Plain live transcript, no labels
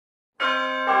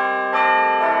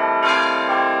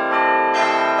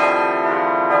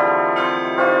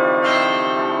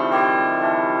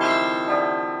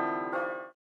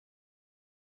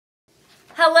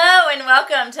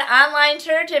Welcome to online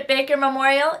church at Baker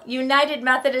Memorial United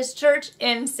Methodist Church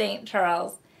in St.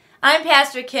 Charles. I'm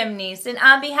Pastor Kim Neese, and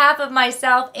on behalf of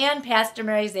myself and Pastor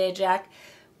Mary Zajac,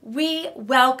 we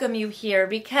welcome you here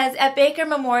because at Baker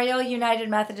Memorial United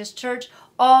Methodist Church,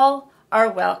 all are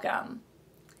welcome.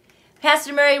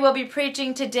 Pastor Mary will be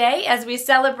preaching today as we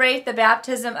celebrate the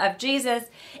baptism of Jesus.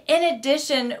 In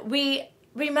addition, we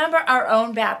remember our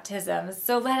own baptisms,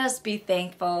 so let us be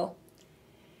thankful.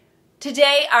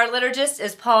 Today, our liturgist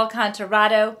is Paul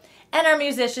Contorado, and our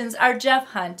musicians are Jeff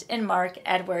Hunt and Mark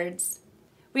Edwards.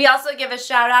 We also give a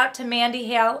shout out to Mandy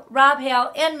Hale, Rob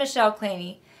Hale, and Michelle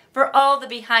Claney for all the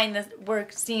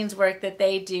behind-the-scenes work that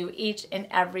they do each and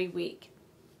every week.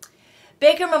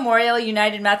 Baker Memorial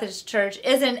United Methodist Church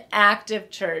is an active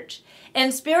church,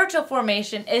 and spiritual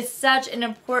formation is such an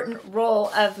important role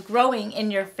of growing in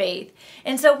your faith.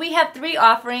 And so we have 3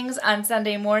 offerings on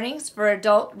Sunday mornings for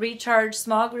adult recharge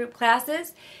small group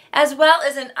classes, as well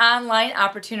as an online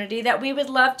opportunity that we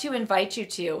would love to invite you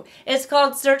to. It's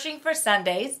called Searching for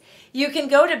Sundays. You can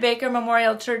go to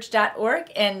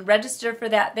bakermemorialchurch.org and register for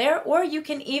that there, or you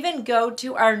can even go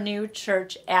to our new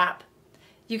church app.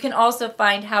 You can also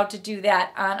find how to do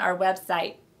that on our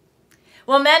website.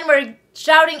 Well, men, we're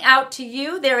shouting out to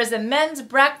you. There is a men's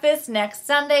breakfast next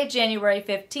Sunday, January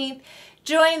 15th.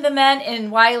 Join the men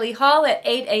in Wiley Hall at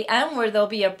 8 a.m. where there'll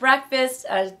be a breakfast,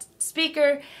 a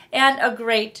speaker, and a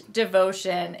great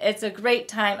devotion. It's a great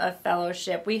time of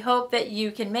fellowship. We hope that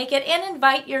you can make it and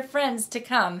invite your friends to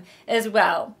come as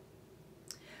well.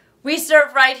 We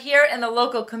serve right here in the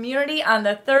local community on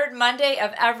the 3rd Monday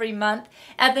of every month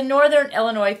at the Northern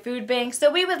Illinois Food Bank,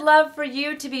 so we would love for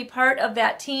you to be part of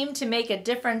that team to make a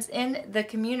difference in the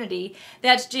community.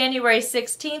 That's January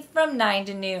 16th from 9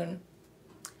 to noon.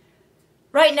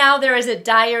 Right now there is a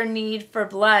dire need for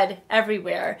blood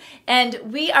everywhere, and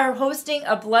we are hosting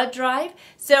a blood drive,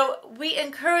 so we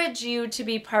encourage you to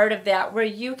be part of that where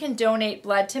you can donate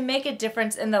blood to make a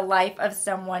difference in the life of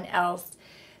someone else.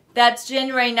 That's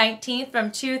January 19th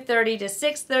from 2:30 to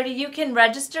 6:30. You can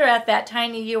register at that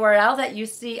tiny URL that you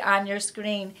see on your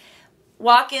screen.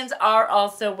 Walk-ins are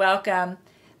also welcome,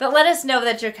 but let us know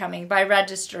that you're coming by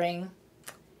registering.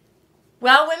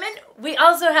 Well, women, we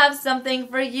also have something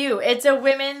for you. It's a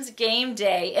women's game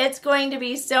day. It's going to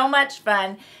be so much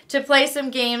fun to play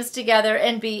some games together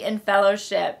and be in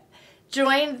fellowship.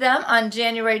 Join them on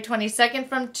January 22nd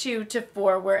from 2 to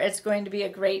 4, where it's going to be a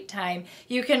great time.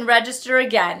 You can register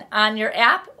again on your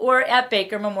app or at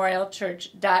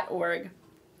bakermemorialchurch.org.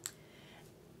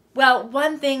 Well,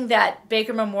 one thing that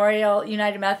Baker Memorial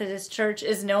United Methodist Church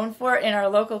is known for in our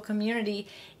local community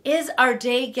is our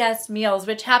day guest meals,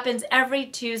 which happens every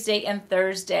Tuesday and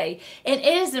Thursday. And it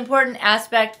is an important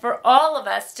aspect for all of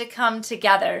us to come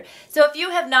together. So if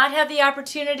you have not had the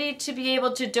opportunity to be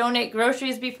able to donate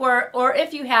groceries before, or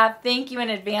if you have, thank you in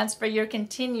advance for your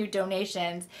continued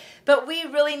donations. But we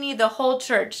really need the whole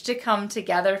church to come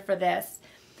together for this.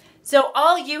 So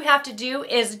all you have to do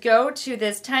is go to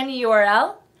this tiny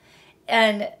URL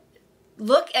and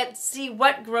see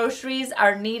what groceries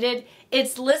are needed.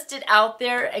 It's listed out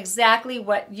there exactly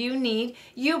what you need.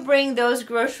 You bring those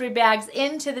grocery bags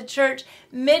into the church.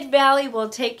 Mid-Valley will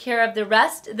take care of the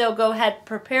rest. They'll go ahead,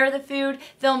 prepare the food,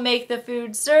 they'll make the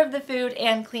food, serve the food,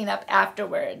 and clean up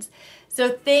afterwards.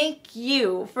 So thank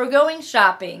you for going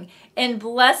shopping and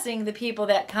blessing the people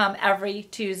that come every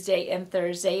Tuesday and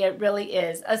Thursday. It really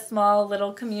is a small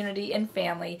little community and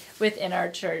family within our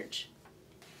church.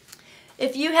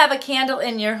 If you have a candle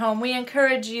in your home, we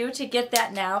encourage you to get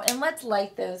that now, and let's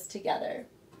light those together.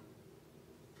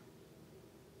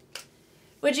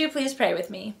 Would you please pray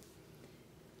with me?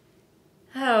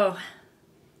 Oh,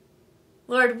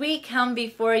 Lord, we come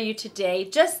before you today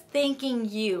just thanking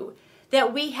you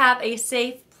that we have a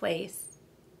safe place,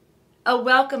 a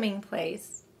welcoming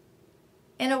place,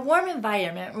 and a warm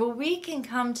environment where we can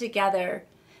come together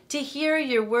to hear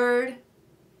your word,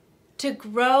 to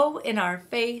grow in our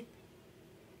faith,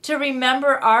 to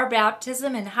remember our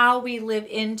baptism and how we live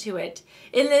into it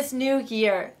in this new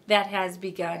year that has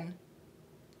begun.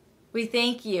 We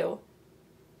thank you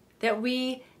that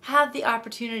we have the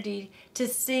opportunity to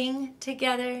sing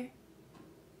together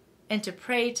and to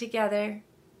pray together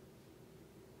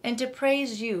and to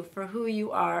praise you for who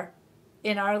you are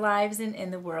in our lives and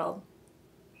in the world.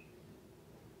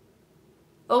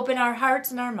 Open our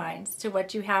hearts and our minds to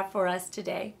what you have for us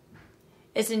today.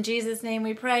 It's in Jesus' name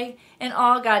we pray, and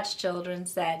all God's children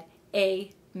said,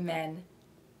 Amen.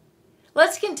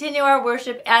 Let's continue our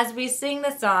worship as we sing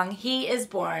the song, He is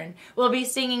Born. We'll be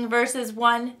singing verses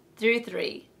 1 through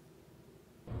 3.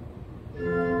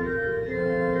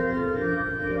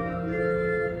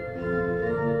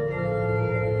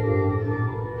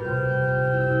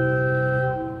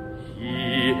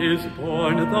 is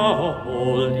born the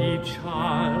Holy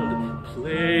Child.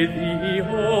 Play the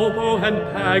oboe and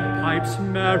bagpipes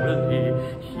merrily.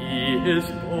 He is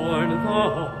born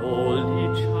the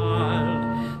Holy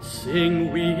Child.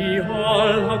 Sing we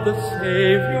all of the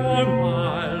Savior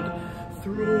mild.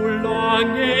 Through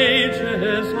long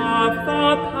ages of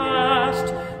the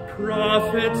past,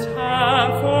 prophets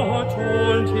have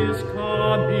foretold his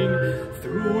coming.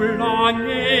 Through long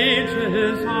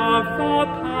ages of the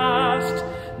past,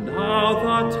 now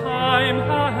the time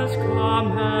has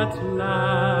come at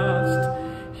last.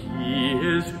 He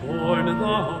is born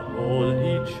the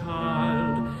Holy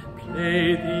Child.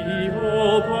 Play the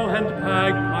oboe and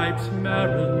bagpipes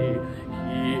merrily.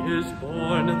 He is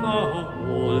born the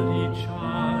Holy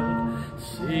Child.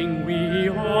 Sing we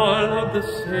all of the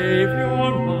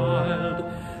Savior mild.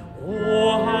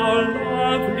 Oh, how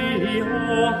lovely,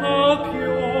 oh, how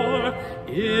pure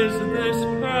is this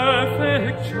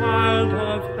perfect child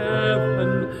of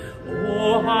heaven.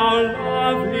 Oh, how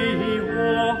lovely,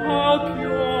 oh, how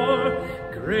pure,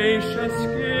 gracious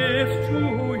gift to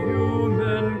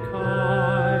humankind.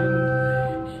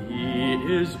 He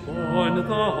is born the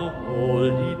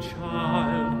Holy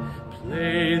Child.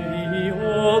 Play the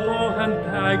oboe and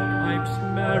bagpipes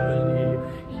merrily.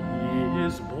 He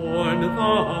is born the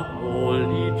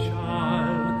Holy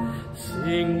Child.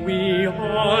 Sing we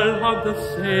all of the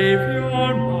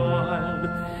Savior mild.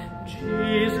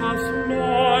 Jesus,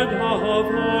 Lord of all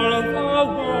the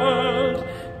world,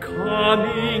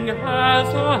 coming as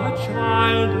a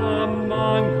child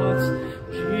among us.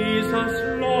 Jesus,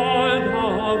 Lord of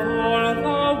all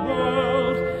the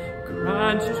world,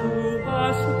 grant to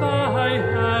us thy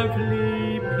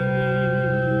heavenly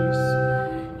peace.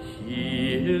 He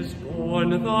is born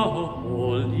the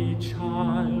Holy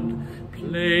Child.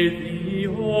 Play the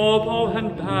oboe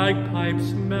and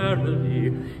bagpipes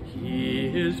merrily. He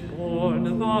is born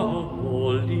the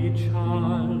Holy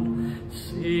Child.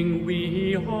 Sing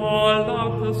we all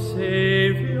of the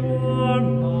Savior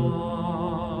mild.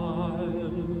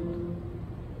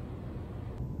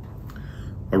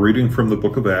 A reading from the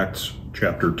book of Acts,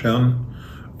 chapter 10,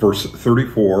 verse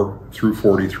 34 through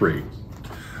 43.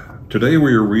 Today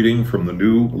we are reading from the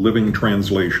New Living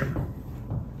Translation.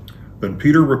 Then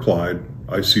Peter replied,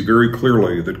 I see very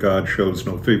clearly that God shows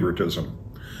no favoritism.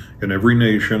 In every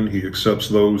nation he accepts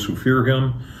those who fear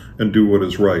him and do what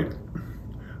is right.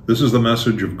 This is the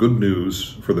message of good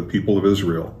news for the people of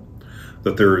Israel,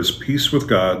 that there is peace with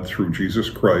God through Jesus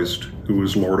Christ, who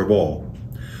is Lord of all.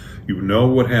 You know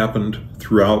what happened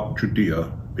throughout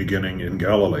Judea, beginning in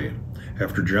Galilee,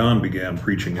 after John began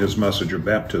preaching his message of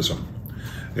baptism.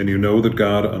 And you know that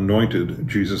God anointed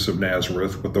Jesus of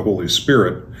Nazareth with the Holy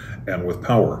Spirit and with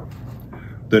power.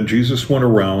 Then Jesus went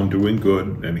around doing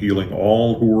good and healing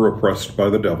all who were oppressed by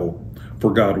the devil,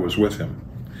 for God was with him.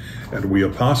 And we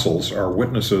apostles are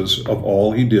witnesses of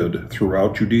all he did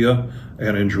throughout Judea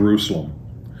and in Jerusalem.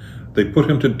 They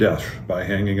put him to death by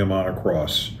hanging him on a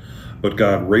cross, but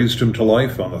God raised him to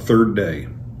life on the third day.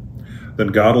 Then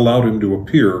God allowed him to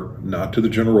appear, not to the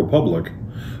general public,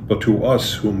 but to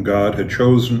us whom God had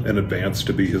chosen in advance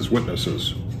to be his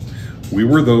witnesses. We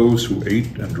were those who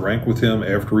ate and drank with him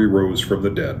after he rose from the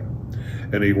dead.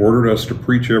 And he ordered us to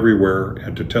preach everywhere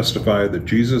and to testify that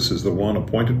Jesus is the one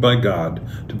appointed by God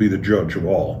to be the judge of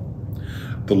all,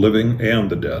 the living and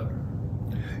the dead.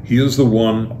 He is the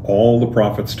one all the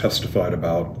prophets testified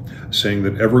about, saying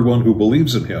that everyone who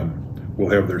believes in him will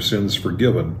have their sins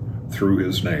forgiven through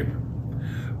his name.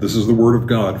 This is the word of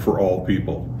God for all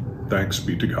people. Thanks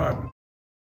be to God.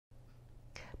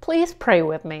 Please pray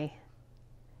with me.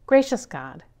 Gracious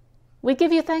God, we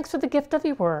give you thanks for the gift of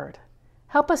your word.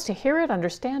 Help us to hear it,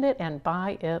 understand it, and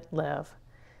by it live.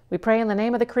 We pray in the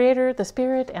name of the Creator, the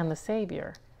Spirit, and the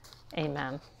Savior.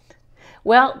 Amen.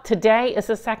 Well, today is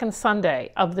the second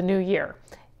Sunday of the new year,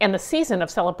 and the season of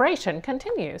celebration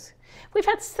continues. We've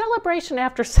had celebration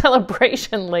after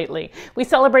celebration lately. We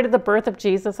celebrated the birth of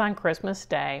Jesus on Christmas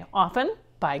Day, often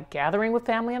by gathering with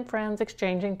family and friends,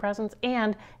 exchanging presents,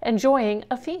 and enjoying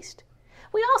a feast.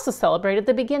 We also celebrated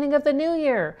the beginning of the new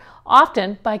year,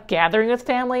 often by gathering with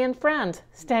family and friends,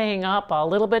 staying up a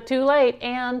little bit too late,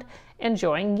 and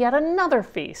enjoying yet another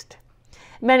feast.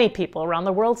 Many people around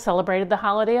the world celebrated the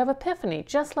holiday of Epiphany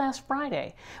just last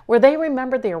Friday, where they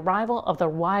remembered the arrival of the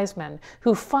wise men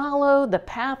who followed the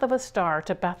path of a star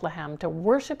to Bethlehem to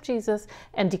worship Jesus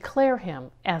and declare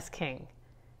him as king.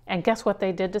 And guess what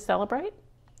they did to celebrate?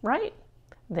 Right.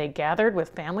 They gathered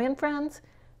with family and friends,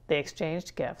 they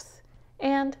exchanged gifts,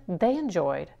 and they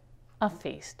enjoyed a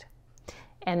feast.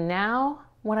 And now,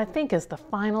 what I think is the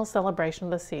final celebration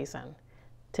of the season.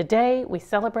 Today, we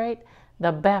celebrate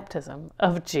the baptism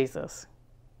of Jesus.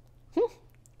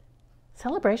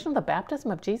 Celebration of the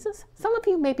baptism of Jesus? Some of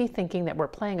you may be thinking that we're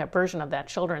playing a version of that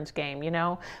children's game,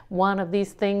 one of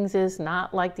these things is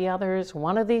not like the others,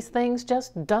 one of these things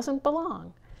just doesn't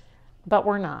belong. But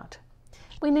we're not.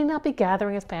 We need not be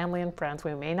gathering as family and friends.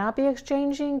 We may not be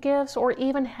exchanging gifts or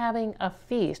even having a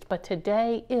feast, but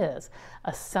today is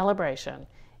a celebration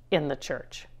in the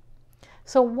church.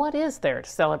 So what is there to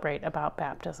celebrate about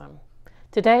baptism?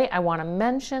 Today I want to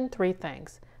mention 3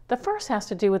 things. The first has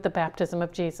to do with the baptism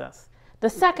of Jesus. The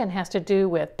second has to do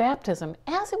with baptism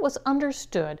as it was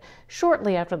understood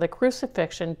shortly after the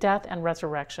crucifixion, death, and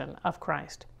resurrection of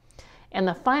Christ. And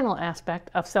the final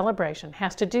aspect of celebration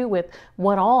has to do with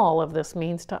what all of this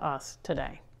means to us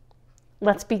today.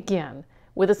 Let's begin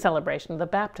with a celebration of the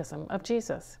baptism of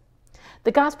Jesus.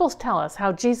 The Gospels tell us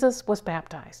how Jesus was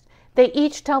baptized. They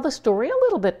each tell the story a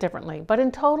little bit differently, but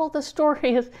in total the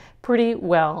story is pretty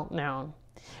well known.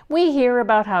 We hear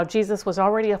about how Jesus was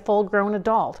already a full-grown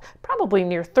adult, probably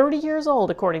near 30 years old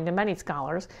according to many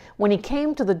scholars, when he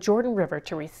came to the Jordan River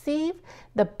to receive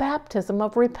the baptism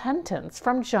of repentance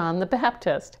from John the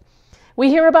Baptist. We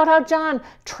hear about how John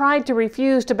tried to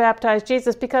refuse to baptize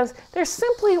Jesus because there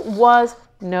simply was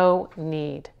no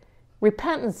need.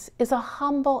 Repentance is a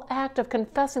humble act of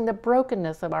confessing the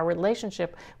brokenness of our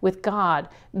relationship with God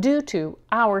due to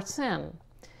our sin.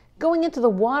 Going into the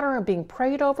water and being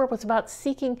prayed over was about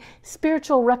seeking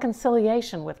spiritual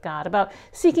reconciliation with God, about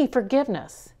seeking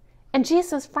forgiveness. And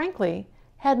Jesus, frankly,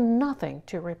 had nothing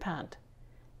to repent.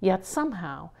 Yet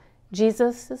somehow,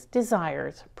 Jesus'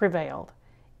 desires prevailed,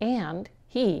 and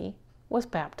he was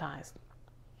baptized.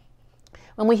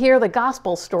 When we hear the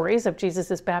gospel stories of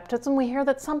Jesus' baptism, we hear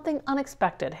that something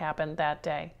unexpected happened that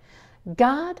day.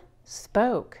 God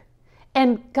spoke.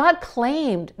 And God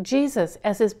claimed Jesus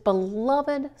as his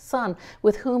beloved Son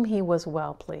with whom he was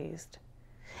well pleased.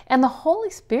 And the Holy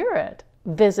Spirit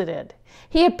visited.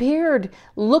 He appeared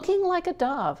looking like a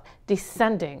dove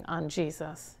descending on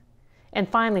Jesus. And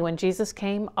finally, when Jesus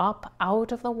came up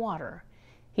out of the water,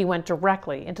 he went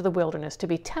directly into the wilderness to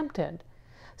be tempted,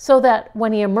 so that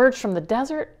when he emerged from the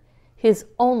desert, his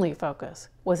only focus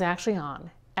was actually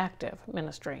on active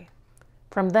ministry.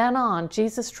 From then on,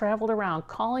 Jesus traveled around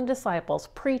calling disciples,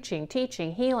 preaching,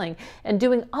 teaching, healing, and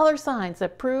doing other signs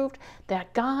that proved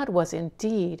that God was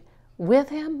indeed with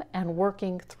him and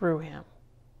working through him.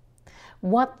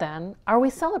 What then are we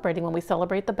celebrating when we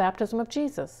celebrate the baptism of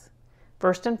Jesus?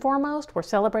 First and foremost, we're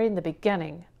celebrating the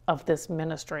beginning of this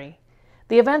ministry.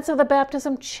 The events of the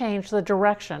baptism changed the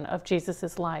direction of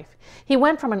Jesus' life. He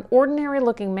went from an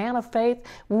ordinary-looking man of faith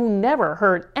who never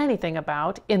heard anything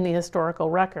about in the historical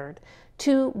record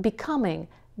to becoming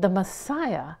the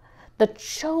Messiah, the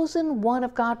chosen one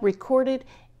of God recorded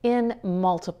in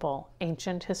multiple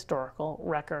ancient historical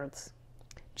records.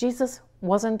 Jesus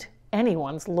wasn't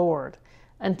anyone's Lord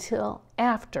until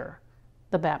after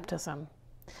the baptism.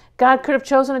 God could have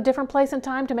chosen a different place and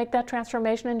time to make that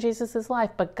transformation in Jesus'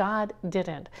 life, but God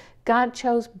didn't. God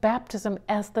chose baptism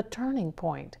as the turning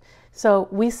point. So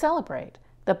we celebrate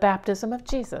the baptism of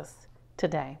Jesus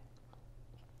today.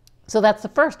 So that's the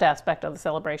first aspect of the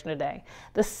celebration today.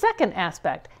 The second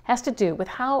aspect has to do with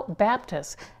how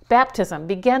baptism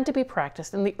began to be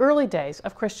practiced in the early days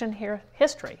of Christian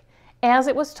history, as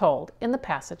it was told in the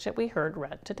passage that we heard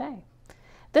read today.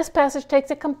 This passage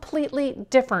takes a completely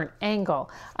different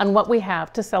angle on what we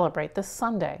have to celebrate this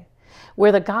Sunday.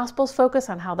 Where the Gospels focus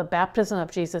on how the baptism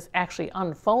of Jesus actually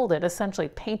unfolded, essentially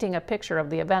painting a picture of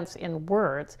the events in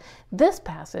words, this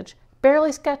passage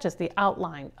barely sketches the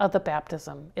outline of the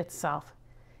baptism itself.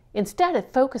 Instead,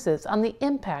 it focuses on the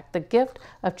impact the gift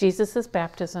of Jesus'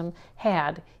 baptism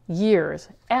had years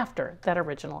after that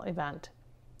original event.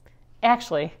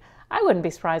 Actually, I wouldn't be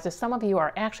surprised if some of you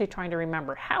are actually trying to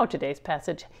remember how today's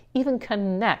passage even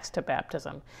connects to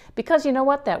baptism. Because you know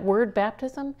what? That word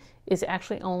baptism is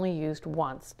actually only used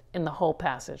once in the whole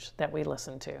passage that we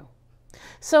listen to.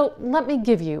 So let me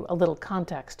give you a little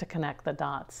context to connect the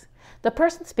dots. The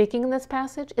person speaking in this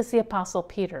passage is the Apostle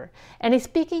Peter, and he's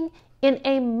speaking in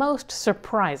a most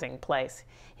surprising place.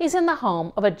 He's in the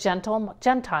home of a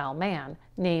Gentile man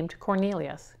named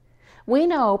Cornelius. We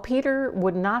know Peter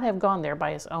would not have gone there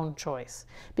by his own choice,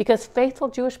 because faithful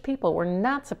Jewish people were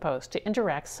not supposed to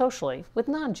interact socially with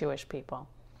non-Jewish people.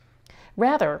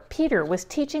 Rather, Peter was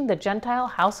teaching the Gentile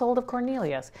household of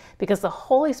Cornelius because the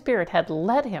Holy Spirit had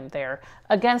led him there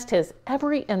against his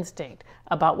every instinct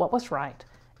about what was right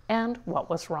and what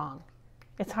was wrong.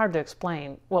 It's hard to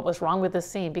explain what was wrong with this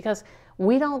scene because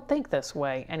we don't think this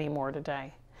way anymore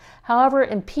today. However,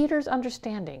 in Peter's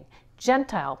understanding,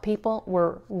 Gentile people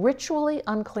were ritually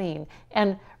unclean,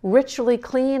 and ritually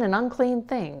clean and unclean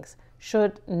things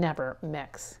should never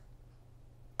mix.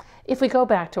 If we go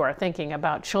back to our thinking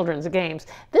about children's games,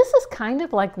 this is kind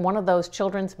of like one of those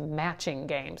children's matching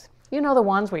games. You know, the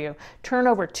ones where you turn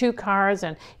over 2 cards,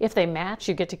 and if they match,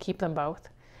 you get to keep them both.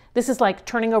 This is like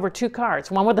turning over 2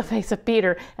 cards, one with the face of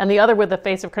Peter and the other with the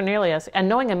face of Cornelius, and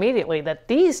knowing immediately that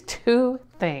these 2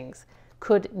 things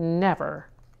could never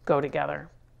go together.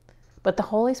 But the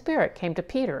Holy Spirit came to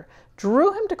Peter,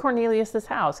 drew him to Cornelius'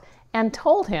 house, and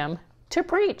told him to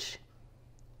preach.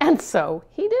 And so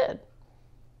he did,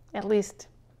 at least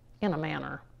in a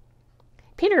manner.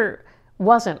 Peter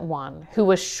wasn't one who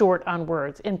was short on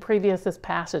words in previous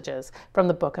passages from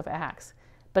the book of Acts.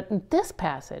 But in this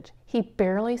passage, he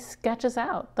barely sketches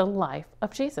out the life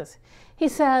of Jesus. He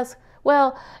says,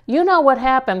 well, you know what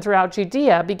happened throughout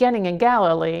Judea, beginning in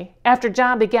Galilee, after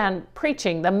John began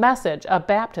preaching the message of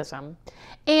baptism.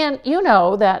 And you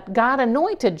know that God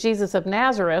anointed Jesus of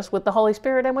Nazareth with the Holy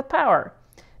Spirit and with power.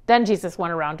 Then Jesus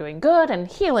went around doing good and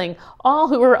healing all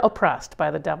who were oppressed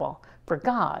by the devil, for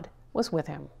God was with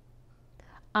him.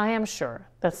 I am sure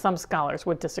that some scholars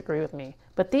would disagree with me,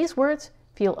 but these words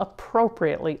feel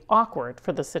appropriately awkward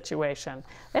for the situation.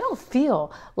 They don't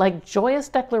feel like joyous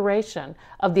declaration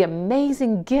of the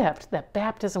amazing gift that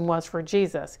baptism was for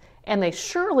Jesus, and they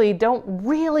surely don't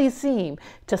really seem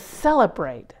to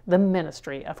celebrate the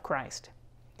ministry of Christ.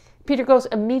 Peter goes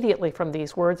immediately from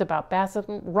these words about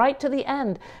baptism right to the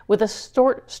end with a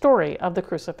story of the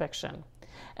crucifixion.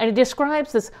 And he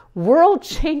describes this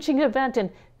world-changing event in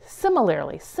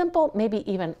similarly simple, maybe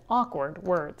even awkward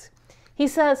words. He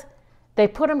says, they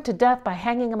put him to death by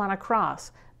hanging him on a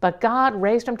cross, but God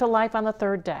raised him to life on the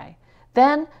 3rd day.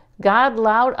 Then God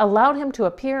allowed him to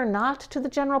appear not to the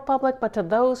general public, but to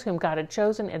those whom God had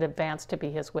chosen in advance to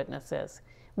be his witnesses.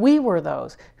 We were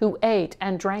those who ate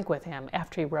and drank with him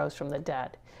after he rose from the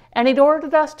dead. And he'd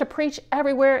ordered us to preach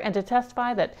everywhere and to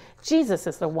testify that Jesus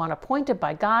is the one appointed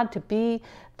by God to be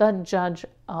the judge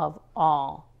of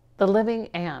all, the living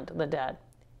and the dead.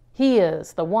 He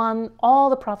is the one all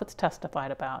the prophets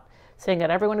testified about, saying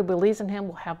that everyone who believes in him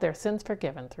will have their sins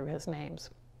forgiven through his names.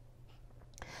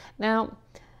 Now,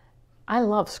 I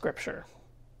love Scripture.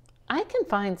 I can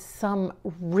find some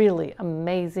really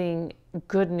amazing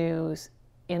good news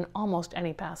in almost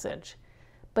any passage.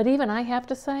 But even I have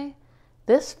to say,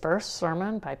 this first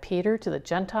sermon by Peter to the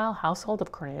Gentile household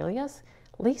of Cornelius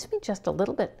leaves me just a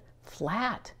little bit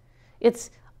flat. It's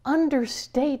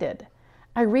understated.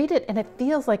 I read it and it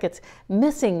feels like it's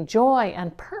missing joy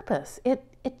and purpose. It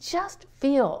just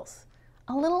feels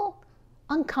a little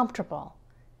uncomfortable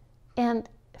and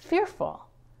fearful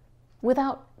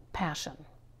without passion.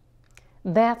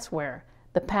 That's where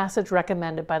the passage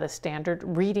recommended by the standard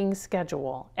reading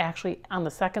schedule, actually on the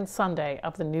 2nd Sunday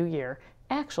of the new year,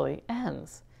 actually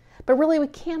ends. But really, we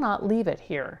cannot leave it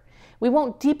here. We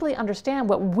won't deeply understand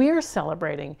what we're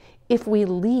celebrating if we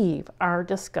leave our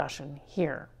discussion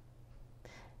here.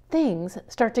 Things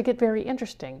start to get very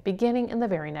interesting, beginning in the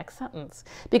very next sentence,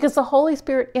 because the Holy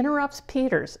Spirit interrupts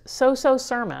Peter's so-so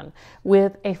sermon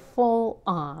with a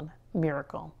full-on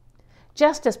miracle.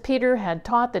 Just as Peter had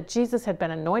taught that Jesus had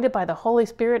been anointed by the Holy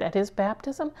Spirit at his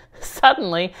baptism,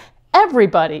 suddenly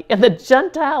everybody in the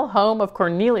Gentile home of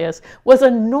Cornelius was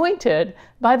anointed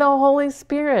by the Holy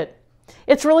Spirit.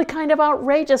 It's really kind of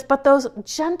outrageous, but those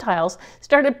Gentiles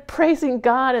started praising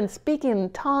God and speaking in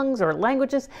tongues or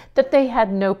languages that they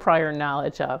had no prior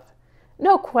knowledge of.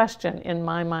 No question in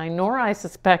my mind, nor I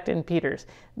suspect in Peter's.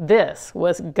 This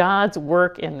was God's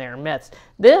work in their midst.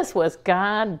 This was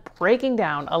God breaking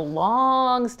down a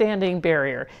long-standing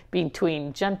barrier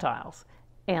between Gentiles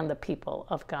and the people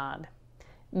of God.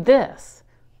 This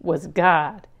was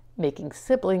God making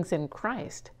siblings in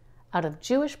Christ out of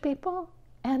Jewish people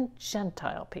and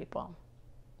Gentile people.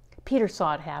 Peter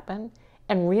saw it happen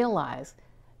and realized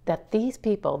that these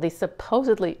people, these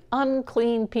supposedly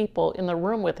unclean people in the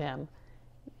room with him,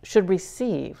 should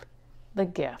receive the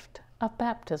gift of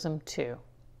baptism too.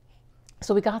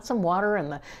 So we got some water,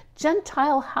 and the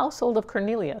Gentile household of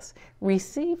Cornelius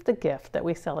received the gift that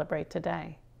we celebrate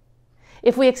today.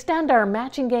 If we extend our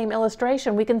matching game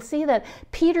illustration, we can see that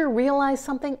Peter realized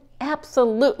something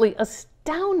absolutely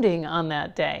astounding on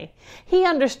that day. He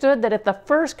understood that if the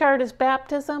first card is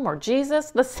baptism or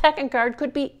Jesus, the second card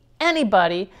could be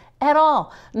anybody at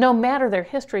all, no matter their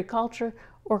history, culture,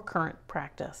 or current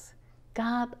practice.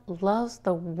 God loves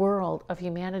the world of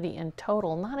humanity in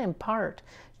total, not in part.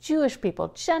 Jewish people,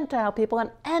 Gentile people,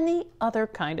 and any other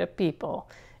kind of people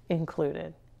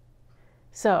included.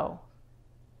 So,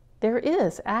 there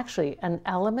is actually an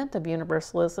element of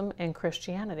universalism in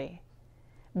Christianity,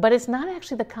 but it's not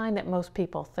actually the kind that most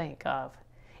people think of.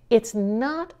 It's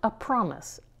not a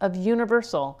promise of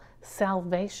universal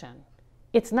salvation.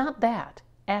 It's not that,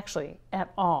 actually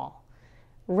at all.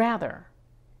 Rather,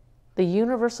 the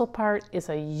universal part is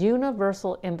a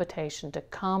universal invitation to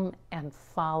come and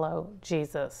follow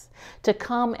Jesus, to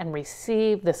come and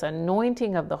receive this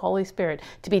anointing of the Holy Spirit,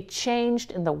 to be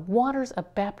changed in the waters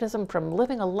of baptism from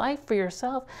living a life for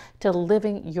yourself to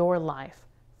living your life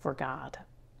for God.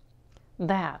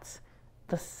 That's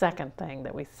the second thing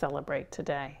that we celebrate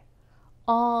today.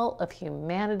 All of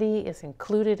humanity is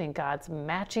included in God's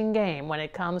matching game when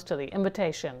it comes to the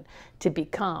invitation to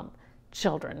become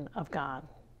children of God.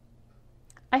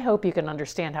 I hope you can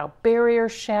understand how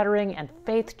barrier-shattering and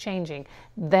faith-changing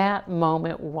that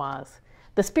moment was.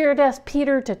 The Spirit asked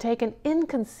Peter to take an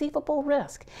inconceivable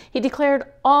risk. He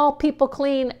declared all people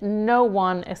clean, no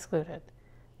one excluded.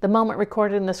 The moment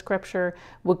recorded in the scripture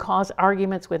would cause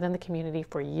arguments within the community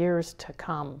for years to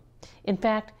come. In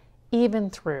fact, even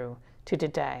through to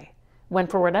today, when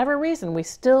for whatever reason we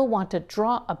still want to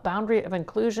draw a boundary of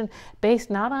inclusion based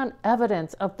not on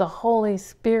evidence of the Holy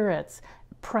Spirit's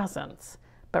presence,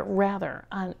 but rather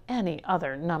on any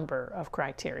other number of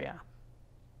criteria.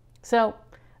 So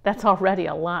that's already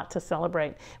a lot to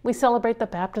celebrate. We celebrate the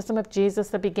baptism of Jesus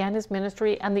that began his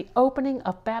ministry and the opening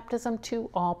of baptism to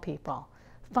all people.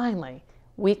 Finally,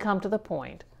 we come to the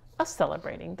point of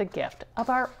celebrating the gift of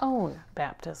our own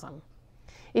baptism.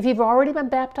 If you've already been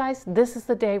baptized, this is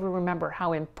the day we remember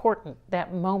how important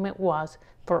that moment was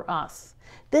for us.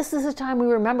 This is the time we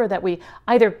remember that we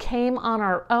either came on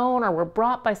our own or were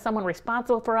brought by someone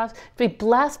responsible for us to be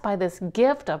blessed by this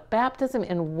gift of baptism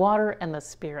in water and the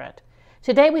Spirit.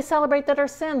 Today we celebrate that our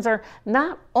sins are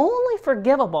not only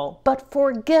forgivable, but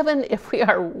forgiven if we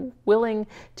are willing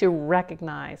to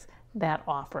recognize that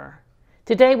offer.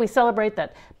 Today we celebrate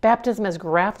that baptism has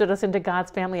grafted us into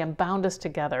God's family and bound us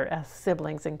together as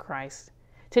siblings in Christ.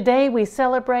 Today we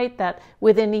celebrate that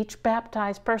within each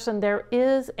baptized person there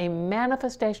is a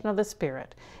manifestation of the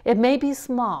Spirit. It may be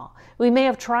small. We may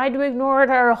have tried to ignore it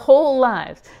our whole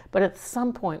lives, but at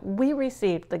some point we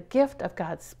received the gift of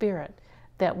God's Spirit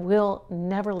that will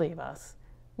never leave us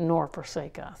nor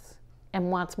forsake us and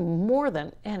wants more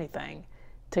than anything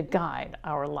to guide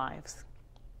our lives.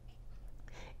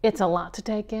 It's a lot to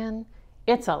take in.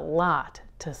 It's a lot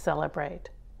to celebrate.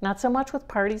 Not so much with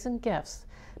parties and gifts,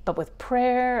 but with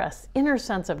prayer, an inner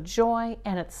sense of joy,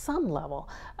 and at some level,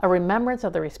 a remembrance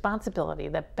of the responsibility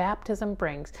that baptism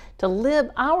brings to live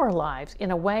our lives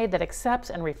in a way that accepts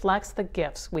and reflects the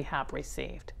gifts we have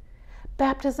received.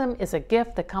 Baptism is a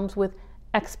gift that comes with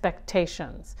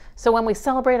expectations. So when we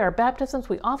celebrate our baptisms,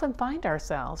 we often find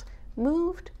ourselves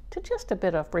moved to just a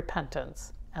bit of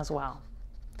repentance as well.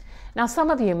 Now, some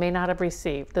of you may not have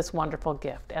received this wonderful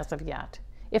gift as of yet.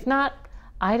 If not,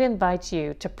 I'd invite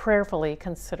you to prayerfully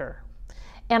consider.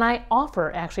 And I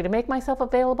offer actually to make myself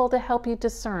available to help you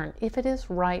discern if it is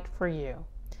right for you.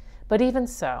 But even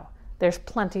so, there's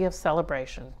plenty of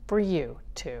celebration for you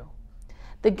too.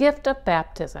 The gift of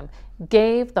baptism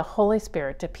gave the Holy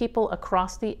Spirit to people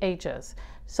across the ages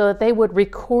so that they would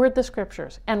record the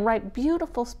scriptures and write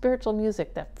beautiful spiritual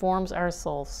music that forms our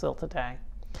souls still today.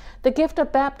 The gift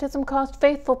of baptism caused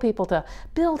faithful people to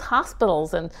build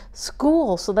hospitals and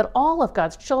schools so that all of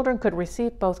God's children could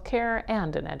receive both care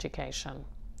and an education.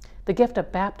 The gift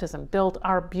of baptism built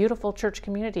our beautiful church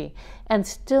community and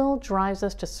still drives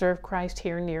us to serve Christ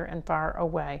here, near, and far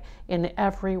away in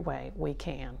every way we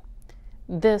can.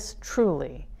 This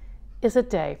truly is a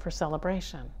day for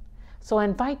celebration. So I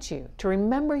invite you to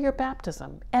remember your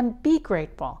baptism and be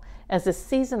grateful as this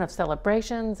season of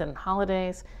celebrations and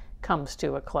holidays comes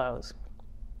to a close.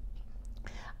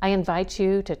 I invite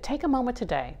you to take a moment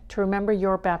today to remember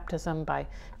your baptism by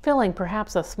filling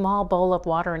perhaps a small bowl of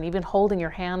water and even holding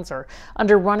your hands or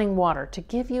under running water to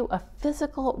give you a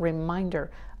physical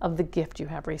reminder of the gift you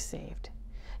have received.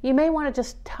 You may want to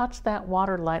just touch that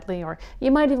water lightly, or you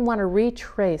might even want to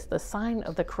retrace the sign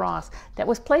of the cross that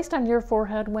was placed on your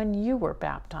forehead when you were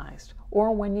baptized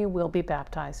or when you will be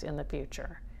baptized in the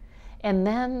future. And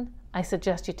then I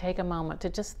suggest you take a moment to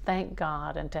just thank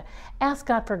God and to ask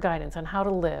God for guidance on how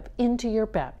to live into your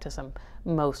baptism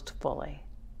most fully.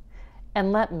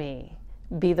 And let me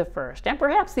be the first, and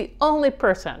perhaps the only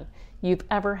person you've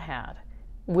ever had,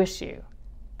 wish you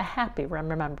a happy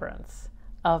remembrance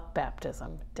of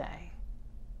Baptism Day.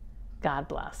 God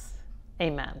bless.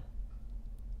 Amen.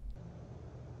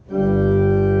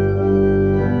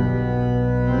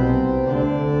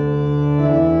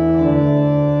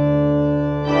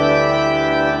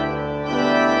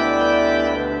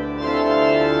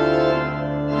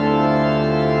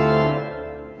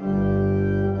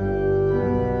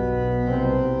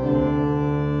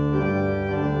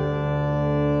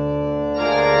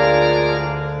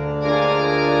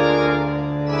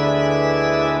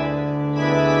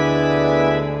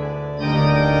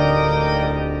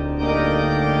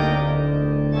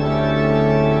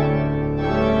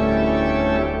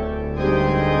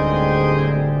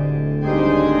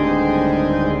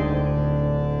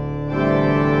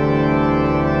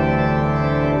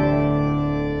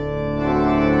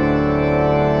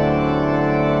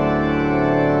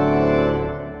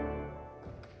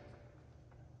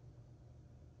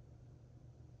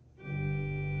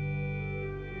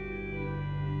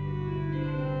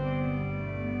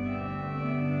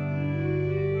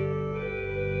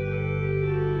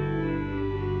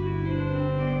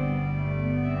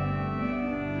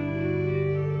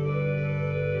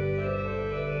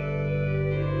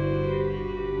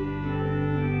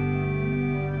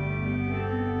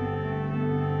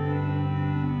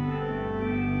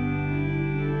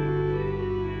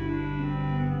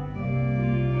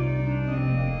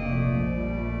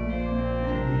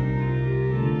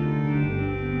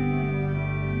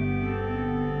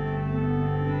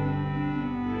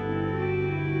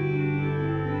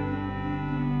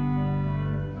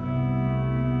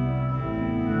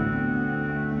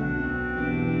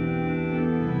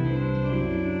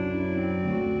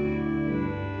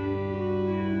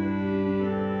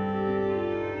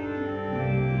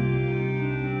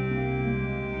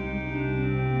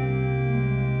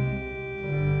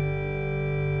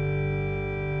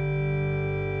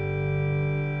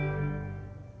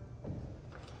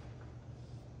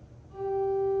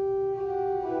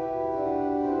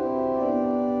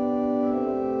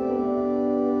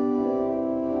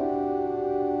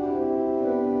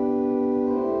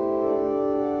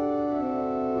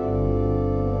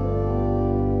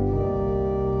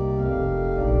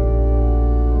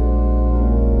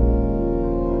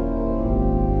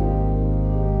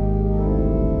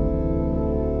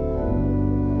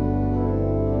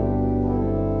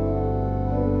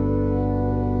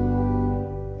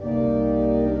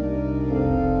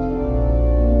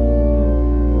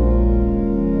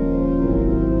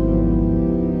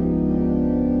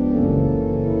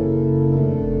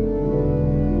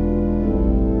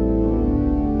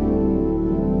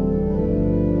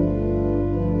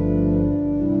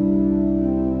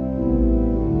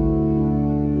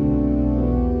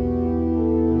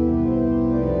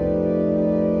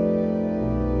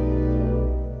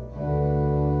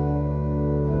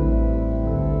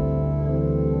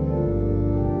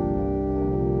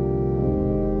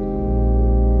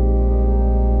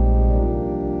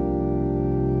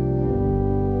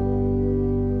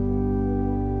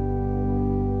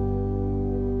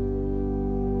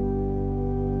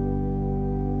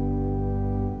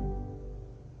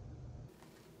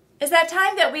 is that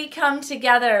time that we come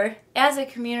together as a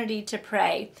community to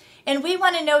pray. And we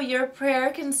want to know your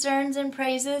prayer concerns and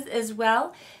praises as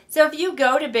well. So if you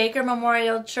go to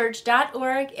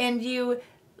bakermemorialchurch.org and you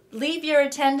leave your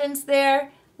attendance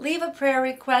there, leave a prayer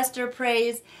request or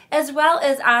praise, as well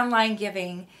as online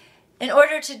giving. In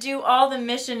order to do all the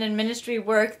mission and ministry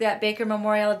work that Baker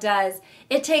Memorial does,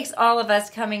 it takes all of us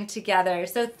coming together.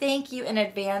 So thank you in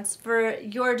advance for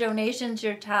your donations,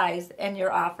 your tithes, and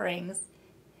your offerings.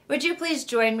 Would you please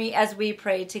join me as we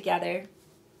pray together?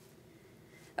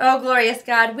 Oh, glorious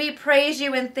God, we praise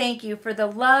you and thank you for the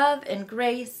love and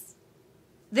grace,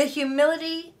 the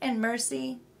humility and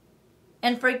mercy,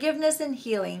 and forgiveness and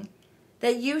healing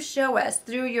that you show us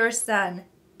through your Son,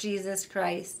 Jesus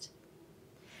Christ.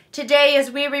 Today, as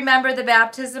we remember the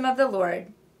baptism of the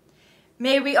Lord,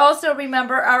 may we also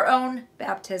remember our own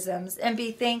baptisms and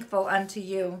be thankful unto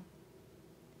you.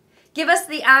 Give us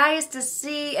the eyes to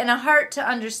see and a heart to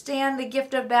understand the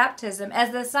gift of baptism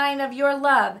as the sign of your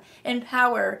love and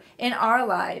power in our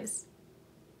lives.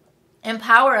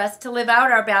 Empower us to live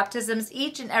out our baptisms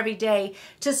each and every day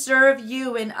to serve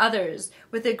you and others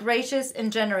with a gracious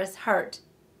and generous heart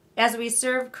as we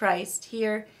serve Christ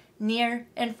here, near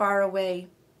and far away.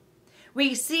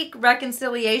 We seek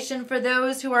reconciliation for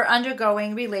those who are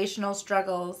undergoing relational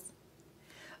struggles.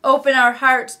 Open our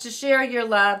hearts to share your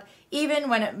love, even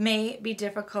when it may be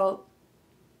difficult.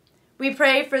 We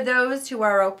pray for those who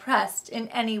are oppressed in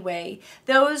any way,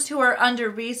 those who are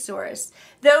under-resourced,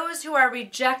 those who are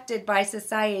rejected by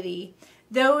society,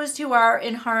 those who are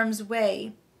in harm's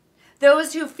way,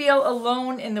 those who feel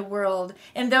alone in the world,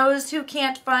 and those who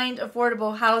can't find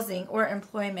affordable housing or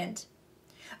employment.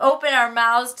 Open our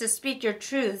mouths to speak your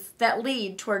truths that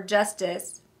lead toward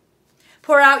justice.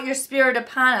 Pour out your Spirit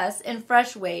upon us in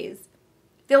fresh ways.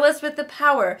 Fill us with the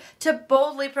power to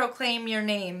boldly proclaim your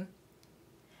name.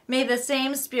 May the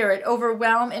same Spirit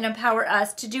overwhelm and empower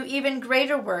us to do even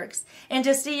greater works and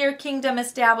to see your kingdom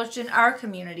established in our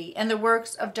community and the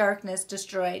works of darkness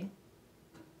destroyed.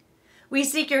 We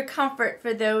seek your comfort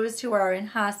for those who are in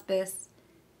hospice.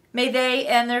 May they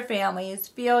and their families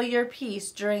feel your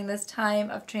peace during this time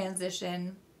of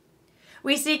transition.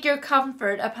 We seek your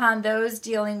comfort upon those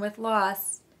dealing with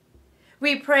loss.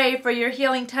 We pray for your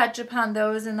healing touch upon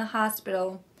those in the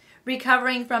hospital,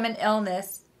 recovering from an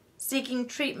illness, seeking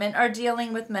treatment, or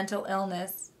dealing with mental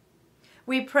illness.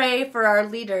 We pray for our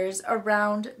leaders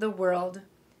around the world.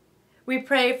 We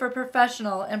pray for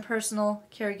professional and personal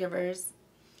caregivers.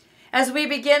 As we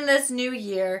begin this new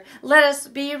year, let us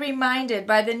be reminded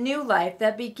by the new life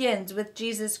that begins with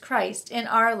Jesus Christ in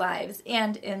our lives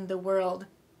and in the world.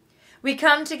 We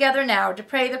come together now to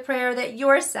pray the prayer that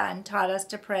your Son taught us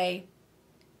to pray.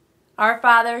 Our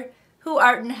Father, who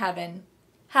art in heaven,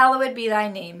 hallowed be thy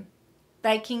name.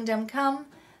 Thy kingdom come,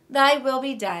 thy will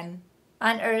be done,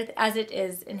 on earth as it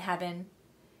is in heaven.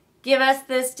 Give us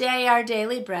this day our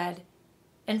daily bread,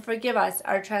 and forgive us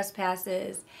our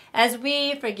trespasses, as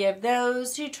we forgive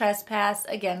those who trespass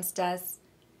against us.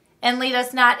 And lead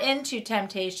us not into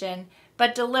temptation,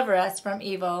 but deliver us from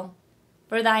evil.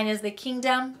 For thine is the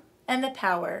kingdom, and the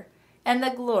power, and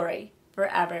the glory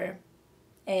forever.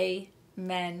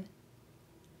 Amen.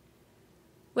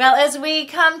 Well, as we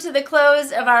come to the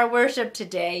close of our worship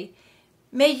today,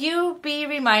 may you be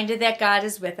reminded that God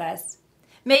is with us.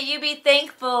 May you be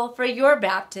thankful for your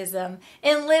baptism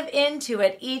and live into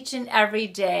it each and every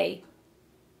day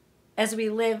as we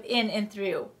live in and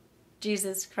through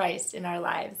Jesus Christ in our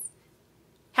lives.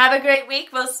 Have a great week.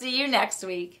 We'll see you next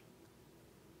week.